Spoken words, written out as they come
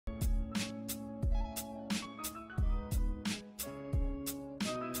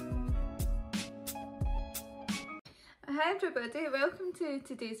Hi everybody, welcome to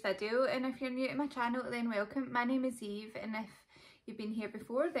today's video, and if you're new to my channel then welcome. My name is Eve, and if you've been here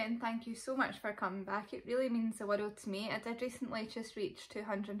before then thank you so much for coming back. It really means the world to me. I did recently just reach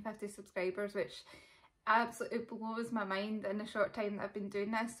 250 subscribers, which absolutely blows my mind in the short time that I've been doing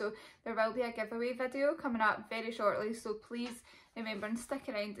this. So there will be a giveaway video coming up very shortly, so please remember and stick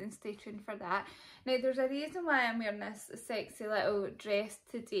around and stay tuned for that. Now there's a reason why I'm wearing this sexy little dress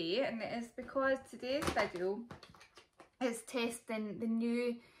today, and it is because today's video is testing the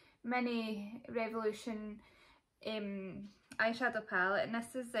new Mini Revolution eyeshadow palette, and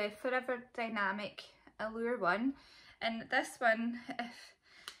this is the Forever Dynamic Allure one. And this one, if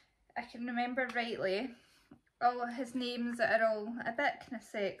I can remember rightly, all his names are all a bit kind of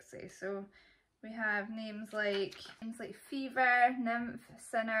sexy. So we have names like Fever, Nymph,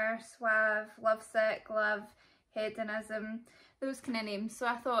 Sinner, Suave, Lovesick, Love, Hedonism, those kind of names. So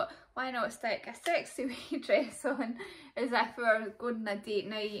I thought, why not stick a sexy wee dress on as if we were going on a date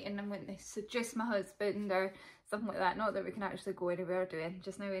night and I'm going to seduce my husband or something like that. Not that we can actually go anywhere doing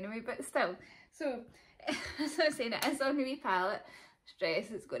just now anyway, but still. So as I was saying, it is on a wee palette. This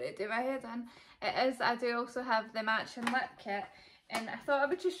dress is going to do my head in. It is. I do also have the matching lip kit, and I thought I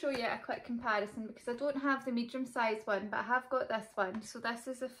would just show you a quick comparison because I don't have the medium size one, but I have got this one. So this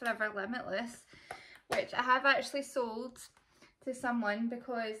is the Forever Limitless, which I have actually sold to someone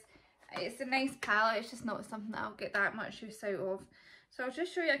because it's a nice palette. It's just not something that I'll get that much use out of. So I'll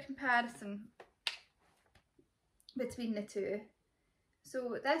just show you a comparison between the two.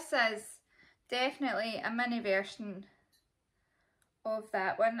 So this is definitely a mini version of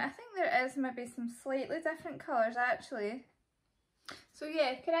that one. I think there is maybe some slightly different colours actually. So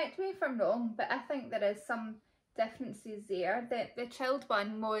yeah, correct me if I'm wrong, but I think there is some differences there. The chilled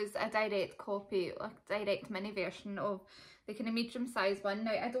one was a direct copy, a direct mini version of the kind of medium size one.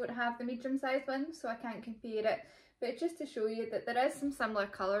 Now I don't have the medium size one, so I can't compare it, but just to show you that there is some similar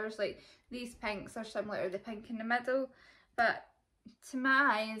colours, like these pinks are similar to the pink in the middle, but to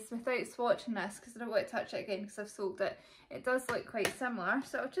my eyes, without swatching this, because I don't want to touch it again because I've sold it, it does look quite similar.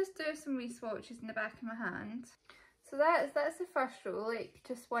 So I'll just do some wee swatches in the back of my hand. So that's the first row, like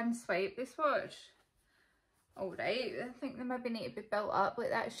just one swipe. They swatch alright. I think they maybe need to be built up.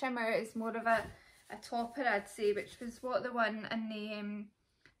 Like that shimmer is more of a topper, I'd say, which was what the one in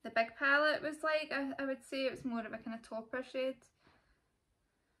the big palette was like. I would say it was more of a kind of topper shade.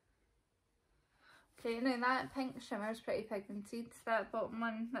 Okay, now that pink shimmer is pretty pigmented. That bottom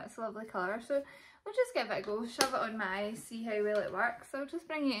one, that's a lovely colour. So we'll just give it a go, shove it on my eyes, see how well it works. So I'll just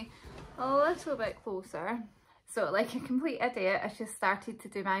bring you a little bit closer. So like a complete idiot, I just started to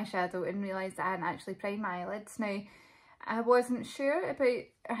do my eyeshadow and realised I hadn't actually primed my eyelids. Now, I wasn't sure about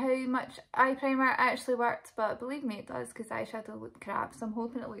how much eye primer actually worked, but believe me it does, because eyeshadow looked crap. So I'm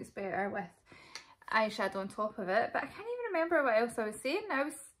hoping it looks better with eyeshadow on top of it. But I can't even remember what else I was saying.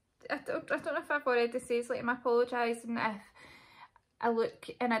 I don't know if I've already said, like, I'm apologising if I look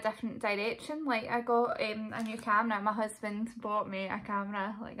in a different direction. Like, I got a new camera. My husband bought me a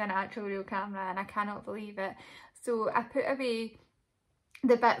camera, like an actual real camera, and I cannot believe it. So I put away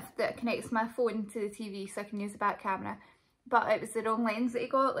the bit that connects my phone to the TV so I can use the back camera, but it was the wrong lens that he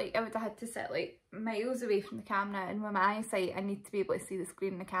got. Like, I would have had to sit like miles away from the camera, and with my eyesight I need to be able to see the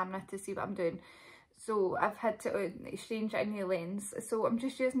screen in the camera to see what I'm doing. So I've had to exchange a new lens. So I'm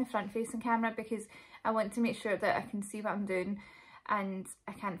just using the front facing camera because I want to make sure that I can see what I'm doing, and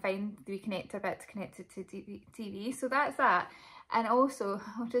I can't find the connector bit to connect it to TV. So that's that. And also,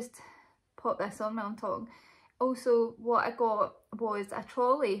 I'll just pop this on while I'm talking. Also, what I got was a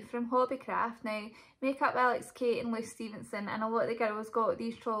trolley from Hobbycraft. Now, Makeup Alex, Kate and Luce Stevenson and a lot of the girls got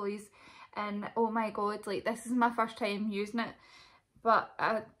these trolleys, and oh my god, like, this is my first time using it. But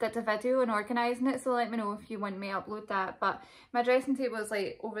I did a video on organising it, so let me know if you want me to upload that. But my dressing table is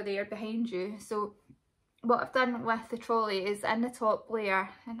like over there behind you. So what I've done with the trolley is in the top layer,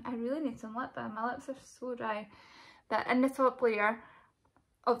 and I really need some lip balm, my lips are so dry, that in the top layer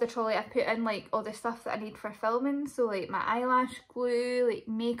of the trolley I put in like all the stuff that I need for filming. So like my eyelash glue, like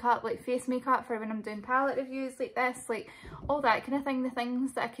makeup, like face makeup for when I'm doing palette reviews like this, like all that kind of thing, the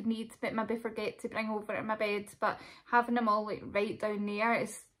things that I could need but maybe forget to bring over to my bed, but having them all like right down there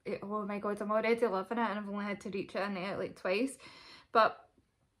is, oh my god, I'm already loving it, and I've only had to reach it in it like twice. But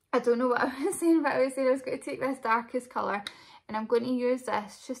I don't know what I was saying, but I was saying I was going to take this darkest colour and I'm going to use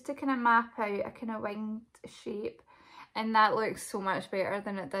this just to kind of map out a kind of winged shape. And that looks so much better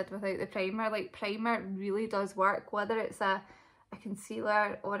than it did without the primer. Like, primer really does work, whether it's a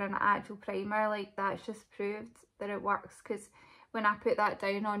concealer or an actual primer. Like, that's just proved that it works, because when I put that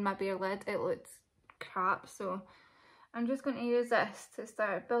down on my bare lid it looked crap. So I'm just going to use this to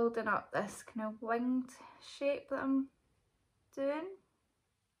start building up this kind of winged shape that I'm doing.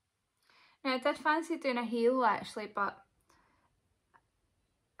 Now I did fancy doing a halo actually, but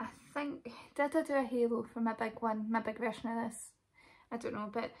I think, did I do a halo for my big one, my big version of this? I don't know,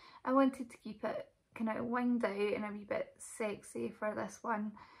 but I wanted to keep it kind of winged out and a wee bit sexy for this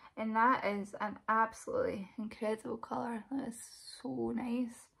one. And that is an absolutely incredible colour. That is so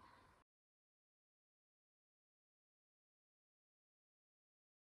nice.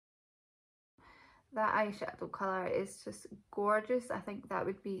 That eyeshadow colour is just gorgeous. I think that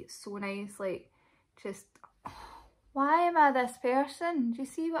would be so nice, like just, why am I this person? Do you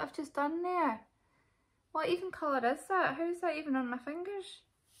see what I've just done there? What even colour is that? How is that even on my fingers?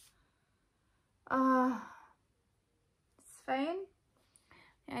 It's fine.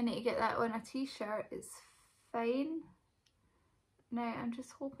 I need to get that on a t-shirt. It's fine. Now I'm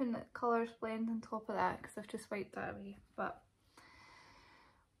just hoping that colours blend on top of that because I've just wiped that away. But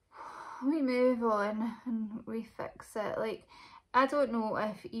we move on and we fix it. Like, I don't know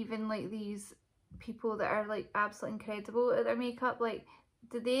if even like these people that are like absolutely incredible at their makeup, like,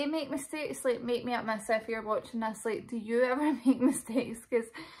 do they make mistakes? Like, make me up myself if you're watching this, like, do you ever make mistakes? Because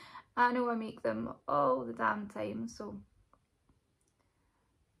I know I make them all the damn time. So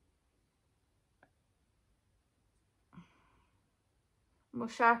we'll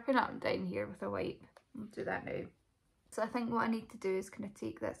sharpen up down here with a wipe. We'll do that now. So I think what I need to do is kind of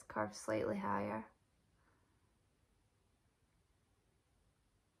take this curve slightly higher.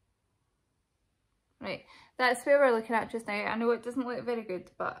 Right, that's where we're looking at just now. I know it doesn't look very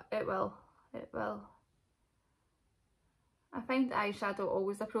good, but it will. It will. I find eyeshadow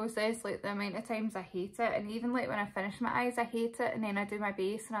always a process, like the amount of times I hate it, and even like when I finish my eyes I hate it, and then I do my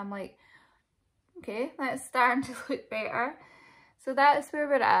base and I'm like, okay, that's starting to look better. So that's where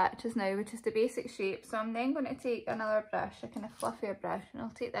we're at just now, which is the basic shape. So I'm then going to take another brush, a kind of fluffier brush, and I'll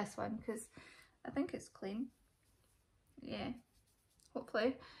take this one because I think it's clean. Yeah,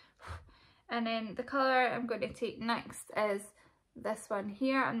 hopefully. And then the colour I'm going to take next is this one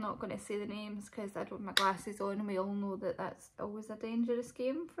here. I'm not going to say the names because I don't have my glasses on, and we all know that that's always a dangerous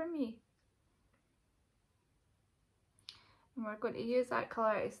game for me. And we're going to use that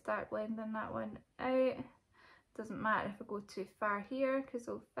colour to start blending that one out. Doesn't matter if I go too far here because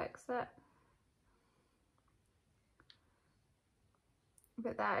it'll fix it.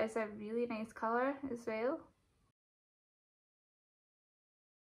 But that is a really nice colour as well.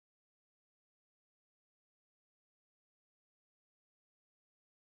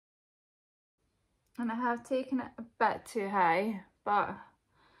 And I have taken it a bit too high, but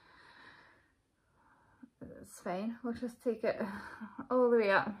it's fine. We'll just take it all the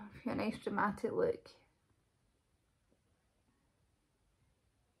way up for a nice dramatic look.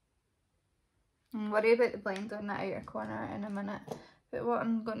 And worry about the blend on that outer corner in a minute. But what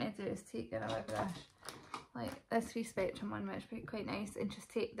I'm going to do is take another brush, like this wee spectrum one, which would be quite nice, and just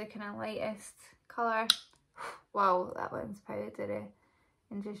take the kind of lightest colour. Wow, that one's powdery.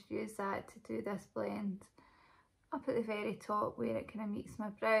 And just use that to do this blend up at the very top where it kind of meets my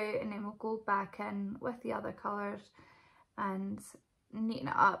brow, and then we'll go back in with the other colours and neaten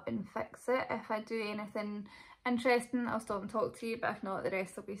it up and fix it. If I do anything interesting, I'll stop and talk to you, but if not, the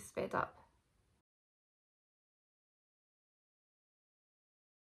rest will be sped up.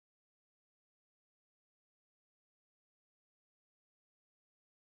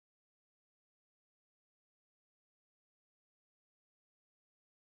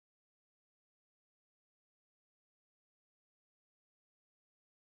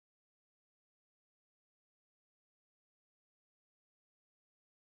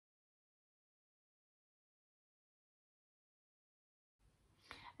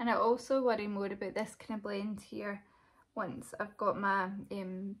 And I also worry more about this kind of blend here once I've got my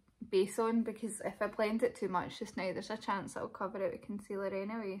base on, because if I blend it too much just now, there's a chance it'll cover it with concealer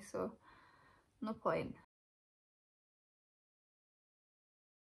anyway, so no point.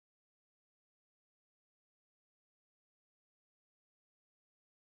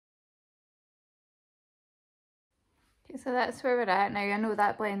 Okay, so that's where we're at now. I know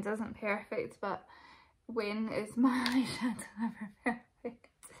that blend isn't perfect, but when is my eyeshadow ever perfect?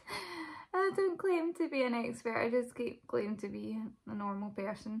 I don't claim to be an expert, I just claim to be a normal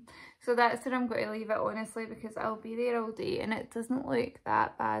person. So that's where I'm going to leave it, honestly, because I'll be there all day and it doesn't look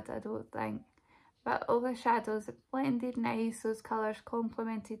that bad, I don't think. But all the shadows blended nice, those colours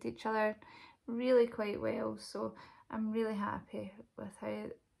complemented each other really quite well, so I'm really happy with how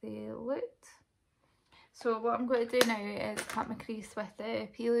they looked. So what I'm going to do now is cut my crease with the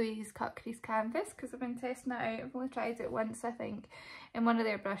P. Louise cut crease canvas, because I've been testing it out. I've only tried it once, I think, in one of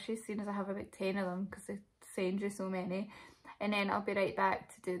their brushes, seeing as I have about 10 of them because they send you so many. And then I'll be right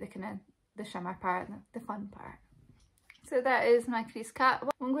back to do the kind of the shimmer part, the fun part. So that is my crease cut.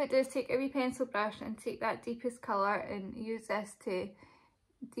 What I'm going to do is take a wee pencil brush and take that deepest colour and use this to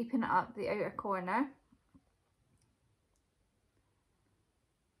deepen up the outer corner.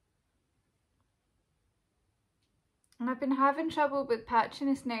 And I've been having trouble with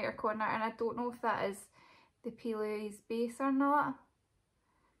patchiness in the outer corner, and I don't know if that is the Peely's base or not.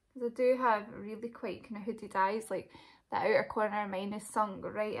 Because I do have really quite kind of hooded eyes, like the outer corner of mine is sunk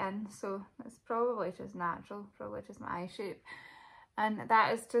right in, so it's probably just natural, probably just my eye shape. And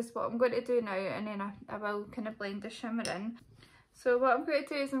that is just what I'm going to do now, and then I will kind of blend the shimmer in. So what I'm going to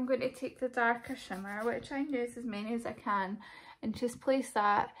do is I'm going to take the darker shimmer, which I use as many as I can, and just place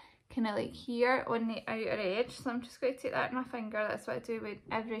that kind of like here on the outer edge. So I'm just going to take that in my finger, that's what I do with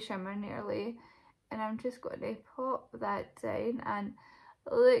every shimmer nearly, and I'm just going to pop that down, and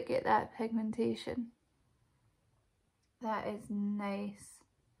look at that pigmentation. That is nice.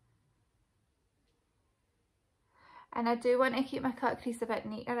 And I do want to keep my cut crease a bit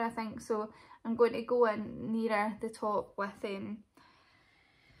neater, I think, so I'm going to go in nearer the top with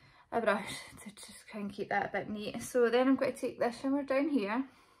a brush to just kind of keep that a bit neat. So then I'm going to take this shimmer down here,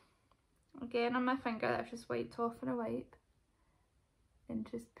 again on my finger that I've just wiped off in a wipe, and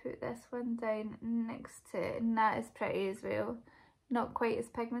just put this one down next to it, and that is pretty as well. Not quite as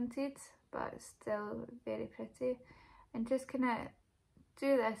pigmented, but still very pretty. And just kind of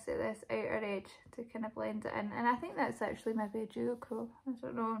do this at this outer edge to kind of blend it in. And I think that's actually maybe a dual coat. I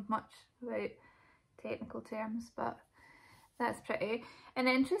don't know much about technical terms, but that's pretty. And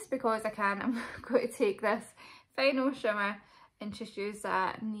then just because I can, I'm going to take this final shimmer and just use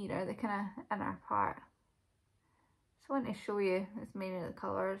that nearer the kind of inner part. Just want to show you as many of the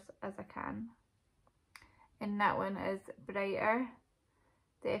colours as I can. And that one is brighter,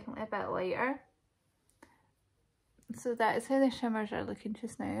 definitely a bit lighter. So that is how the shimmers are looking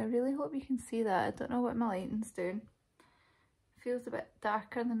just now. I really hope you can see that. I don't know what my lighting's doing. It feels a bit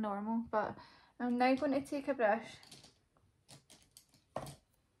darker than normal, but I'm now going to take a brush.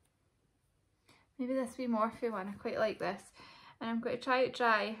 Maybe this wee Morphe one, I quite like this. And I'm going to try it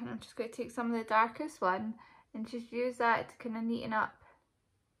dry, and I'm just going to take some of the darkest one and just use that to kind of neaten up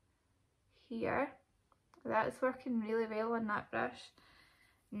here. That's working really well on that brush.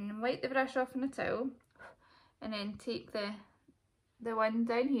 And wipe the brush off on a towel, and then take the one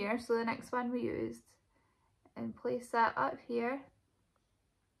down here, so the next one we used, and place that up here.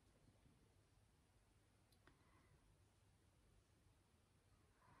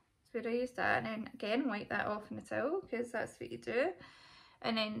 So I use that, and then again wipe that off on a towel, because that's what you do.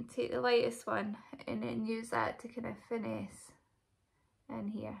 And then take the lightest one and then use that to kind of finesse in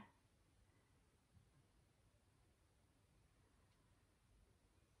here.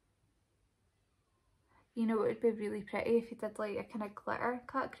 You know, it would be really pretty if you did like a kind of glitter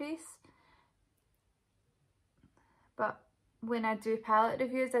cut crease. But when I do palette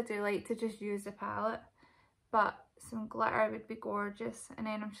reviews, I do like to just use the palette. But some glitter would be gorgeous. And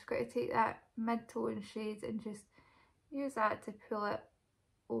then I'm just going to take that mid-tone shade and just use that to pull it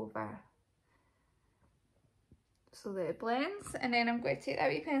over so that it blends. And then I'm going to take that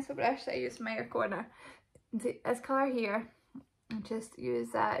wee pencil brush that I used in my outer corner and take this colour here and just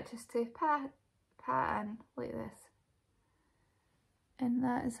use that just to pat in like this. And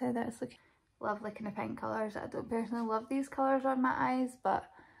that is how that's looking. Lovely kind of pink colours. I don't personally love these colours on my eyes, but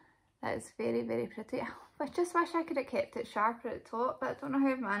that is very, very pretty. I just wish I could have kept it sharper at the top, but I don't know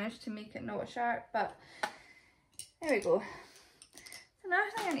how I've managed to make it not sharp, but there we go. So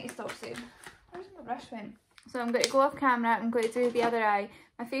another thing I need to stop saying, where's my brush went? So I'm going to go off camera, I'm going to do the other eye,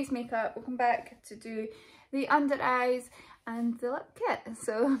 my face makeup, we'll come back to do the under eyes and the lip kit,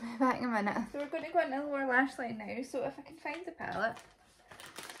 so I'll be back in a minute. So we're going to go into the lower lash line now, so if I can find the palette,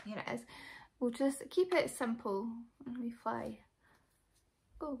 here it is, we'll just keep it simple, and we fly,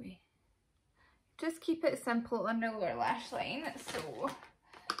 go away. Just keep it simple on the lower lash line, so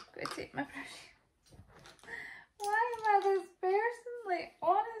I'm going to take my brush. Why am I this person? Like,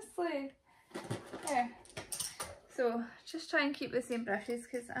 honestly. Yeah. So, just try and keep the same brushes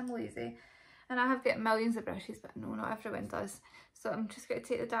because I'm lazy. And I have got millions of brushes, but no, not everyone does. So I'm just going to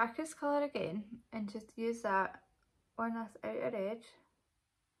take the darkest colour again and just use that on this outer edge.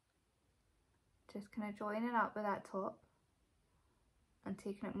 Just kind of joining up with that top and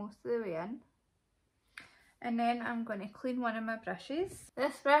taking it most of the way in. And then I'm going to clean one of my brushes.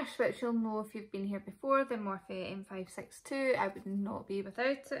 This brush, which you'll know if you've been here before, the Morphe M562, I would not be without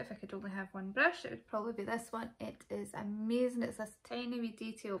it. If I could only have one brush, it would probably be this one. It is amazing. It's this tiny wee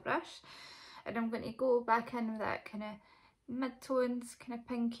detail brush. And I'm going to go back in with that kind of mid-tones, kind of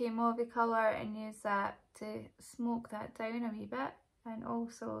pinky mauve colour, and use that to smoke that down a wee bit, and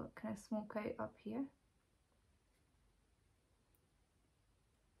also kind of smoke out up here.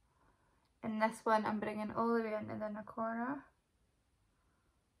 And this one I'm bringing all the way into the inner corner.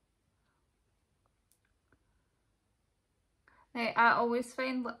 Now I always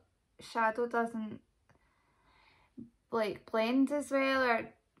find shadow doesn't like blend as well or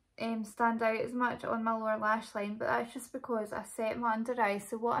stand out as much on my lower lash line, but that's just because I set my under eyes.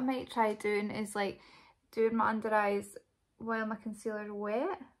 So what I might try doing is like doing my under eyes while my concealer is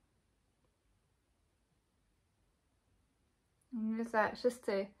wet. And use that just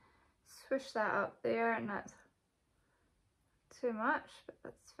to swish that up there, and that's too much, but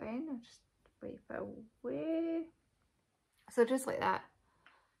that's fine. I'll just wipe it away. So just like that.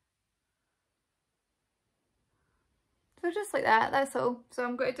 So just like that, that's all. So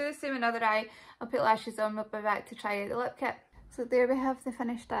I'm going to do the same another eye. I'll put lashes on, we'll be back to try out the lip kit. So there we have the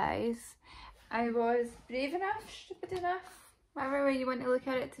finished eyes. I was brave enough, stupid enough, whatever way you want to look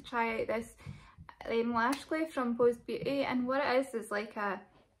at it, to try out this lash glue from Pose Beauty. And what it is like a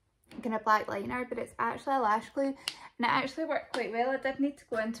kind of black liner, but it's actually a lash glue, and it actually worked quite well. I did need to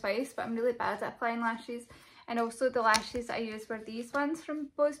go in twice, but I'm really bad at applying lashes. And also the lashes that I used were these ones from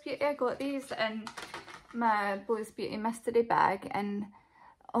Pose Beauty. I got these in my Pose Beauty mystery bag, and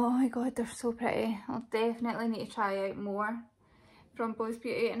oh my god, they're so pretty. I'll definitely need to try out more from Pose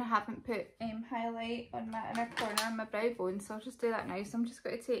Beauty, and I haven't put highlight on my inner corner and my brow bone, so I'll just do that now. So I'm just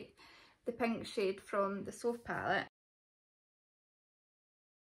going to take the pink shade from the Soft palette.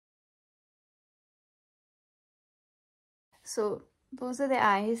 So those are the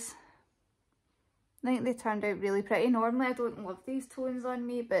eyes. I think they turned out really pretty. Normally I don't love these tones on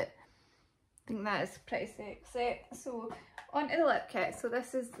me, but I think that is pretty sexy. So onto the lip kit. So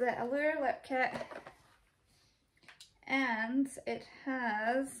this is the Allure lip kit, and it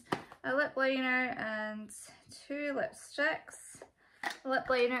has a lip liner and 2 lipsticks. The lip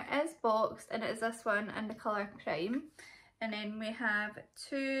liner is boxed, and it is this one in the colour Crime. And then we have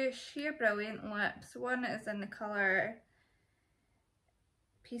 2 sheer brilliant lips. One is in the colour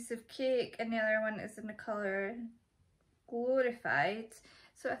Piece of Cake, and the other one is in the colour Glorified.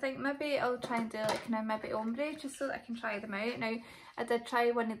 So I think maybe I'll try and do like kind of maybe ombre, just so that I can try them out. Now I did try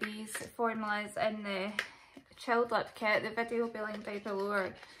one of these formulas in the chilled lip kit. The video will be linked down below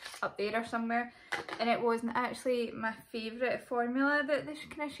or up there or somewhere, and it wasn't actually my favourite formula that this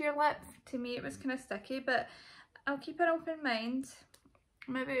kind of sheer lip. To me it was kind of sticky, but I'll keep an open mind.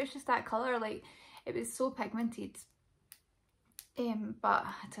 Maybe it was just that colour, like it was so pigmented. But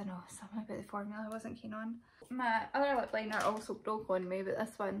I don't know, something about the formula I wasn't keen on. My other lip liner also broke on me, but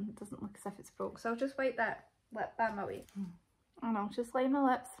this one doesn't look as if it's broke, so I'll just wipe that lip balm away. And I'll just line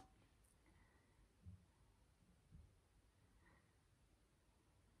my lips.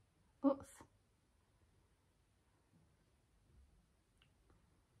 Oops.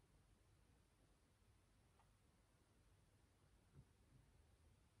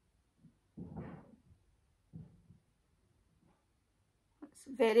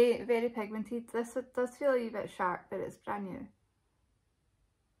 It's very, very pigmented. This does feel a wee bit sharp, but it's brand new.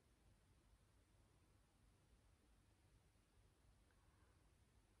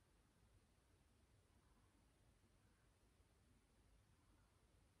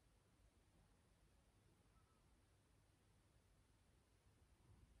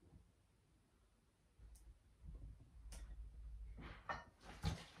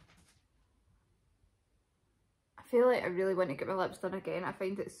 I feel like I really want to get my lips done again. I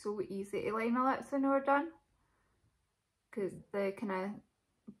find it so easy to line my lips when they're done, because the kind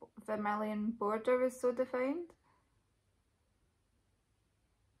of vermilion border is so defined.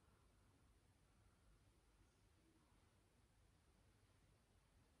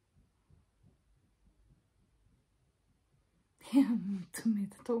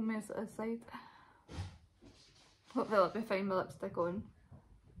 Tomato mess it aside. Hopefully I'll be fine with lipstick on.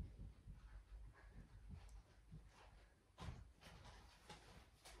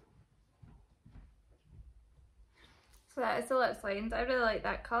 So that is the lips lined. I really like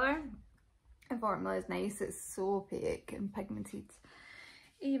that colour. The formula is nice, it's so opaque and pigmented,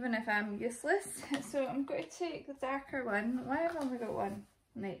 even if I'm useless. So I'm going to take the darker one. Why have I only got one?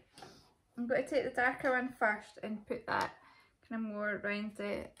 Right. I'm going to take the darker one first and put that kind of more around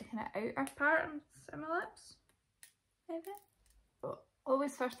the kind of outer part of my lips. Maybe. But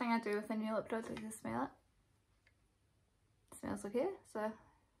always first thing I do with a new lip product is smell it. It smells okay, so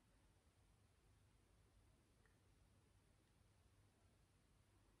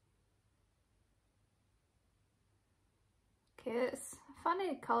okay, it's a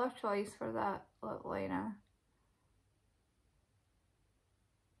funny colour choice for that lip liner.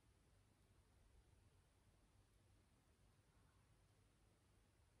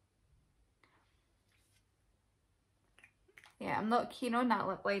 yeah, I'm not keen on that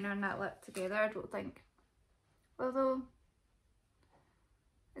lip liner and that lip together, I don't think. Although,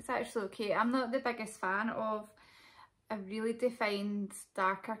 it's actually okay. I'm not the biggest fan of a really defined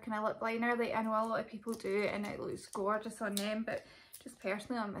darker kind of lip liner. Like, I know a lot of people do and it looks gorgeous on them, but just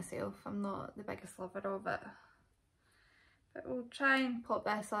personally on myself, I'm not the biggest lover of it. But we'll try and pop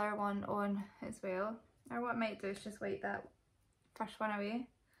this other one on as well. Or what I might do is just wipe that first one away.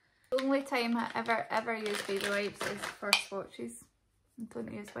 The only time I ever use baby wipes is for swatches. I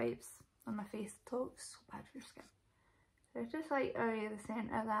don't use wipes on my face at all. It's so bad for your skin. So just like away the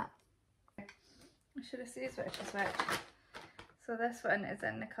centre of that. I should have said which is which. So this one is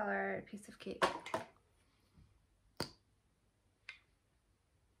in the colour Piece of Cake.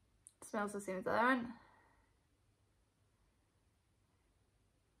 Smells the same as the other one.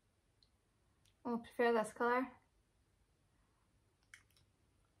 I'll prefer this colour.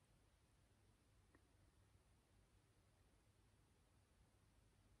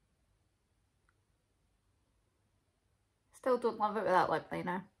 Still don't love it with that lip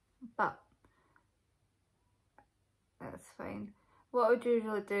liner, but that's fine. What I would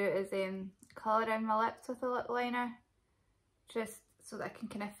usually do is colour in my lips with a lip liner, just so that I can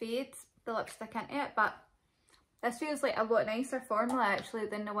kind of fade the lipstick into it. But this feels like a lot nicer formula actually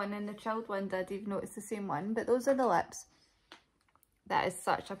than the one in the chilled one did, even though it's the same one. But those are the lips. That is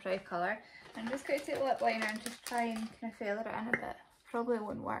such a pretty colour. I'm just going to take the lip liner and just try and kind of feather it in a bit. Probably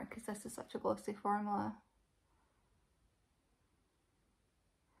won't work because this is such a glossy formula.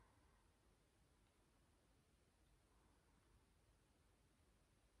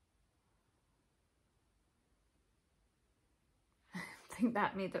 I think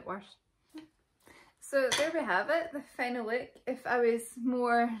that made it worse. So there we have it, the final look. If I was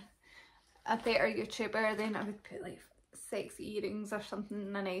a better YouTuber, then I would put like sexy earrings or something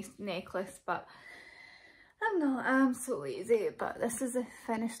in a nice necklace, but I'm not, I'm so lazy. But this is the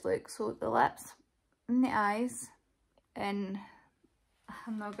finished look. So the lips and the eyes, and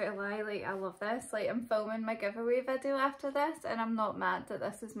I'm not gonna lie, like I love this. Like I'm filming my giveaway video after this and I'm not mad that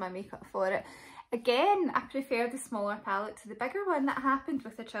this is my makeup for it. Again, I prefer the smaller palette to the bigger one. That happened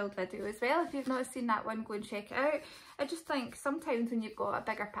with the chilled video as well. If you've not seen that one, go and check it out. I just think sometimes when you've got a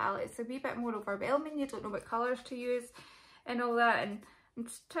bigger palette, it's a wee bit more overwhelming. You don't know what colours to use and all that. And I'm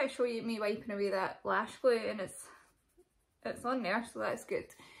just trying to show you me wiping away that lash glue, and it's on there, so that's good.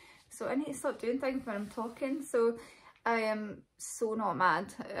 So I need to stop doing things when I'm talking. So I am so not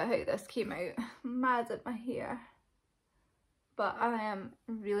mad at how this came out. I'm mad at my hair. But I am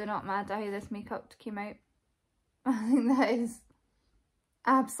really not mad at how this makeup came out. I think that is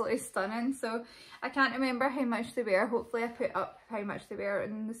absolutely stunning. So I can't remember how much they were. Hopefully I put up how much they were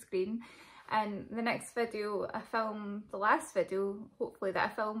on the screen. And the next video I film, the last video, hopefully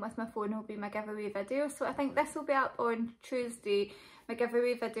that I film with my phone, will be my giveaway video. So I think this will be up on Tuesday. My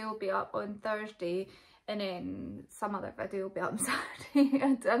giveaway video will be up on Thursday. And then some other video will be up on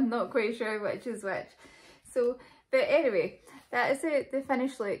Saturday. I'm not quite sure which is which. So, but anyway, that is the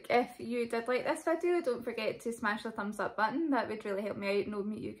finished look. If you did like this video, don't forget to smash the thumbs up button. That would really help me out, know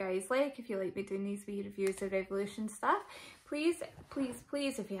what you guys like. If you like me doing these wee reviews of Revolution stuff, please, please,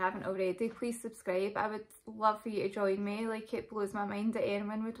 please, if you haven't already, please subscribe. I would love for you to join me. Like, it blows my mind that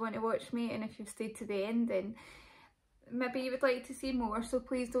anyone would want to watch me, and if you've stayed to the end, then maybe you would like to see more, so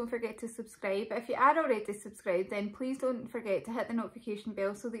please don't forget to subscribe. If you are already subscribed, then please don't forget to hit the notification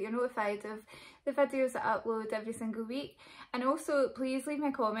bell so that you're notified of the videos that I upload every single week. And also please leave me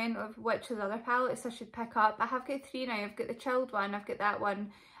a comment of which of the other palettes I should pick up. I have got 3 now. I've got the chilled one, I've got that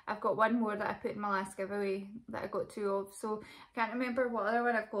one, I've got one more that I put in my last giveaway that I got 2 of, so I can't remember what other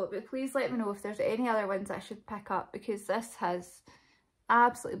one I've got, but please let me know if there's any other ones I should pick up, because this has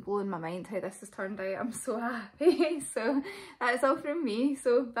absolutely blown my mind how this has turned out. I'm so happy. So that's all from me,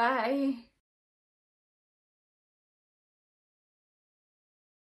 so bye.